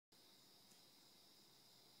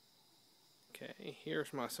Okay,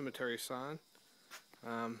 here's my cemetery sign.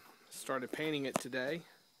 Started painting it today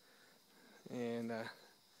and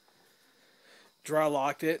dry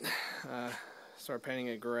locked it. Started painting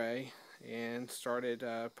it gray and started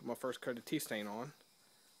put my first coat of tea stain on.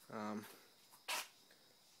 I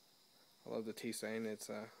love the tea stain. It's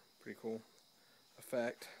a pretty cool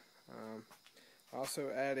effect. I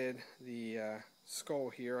also added the skull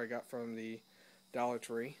here I got from the Dollar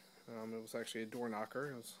Tree. It was actually a door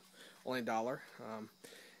knocker. It was only $1.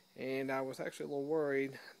 And I was actually a little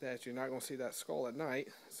worried that you're not going to see that skull at night.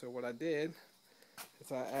 So what I did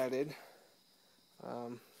is I added a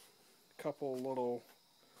couple little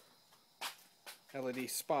LED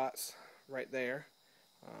spots right there.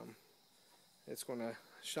 It's going to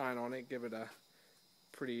shine on it, give it a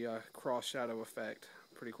pretty cross shadow effect.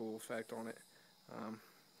 Pretty cool effect on it.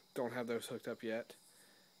 Don't have those hooked up yet,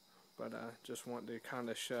 but just want to kind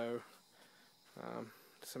of show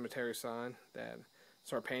the cemetery sign that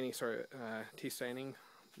start tea staining.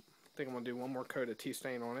 I think I'm going to do one more coat of tea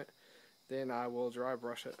stain on it, then I will dry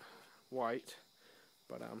brush it white.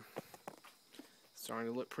 But it's starting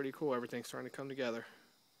to look pretty cool. Everything's starting to come together.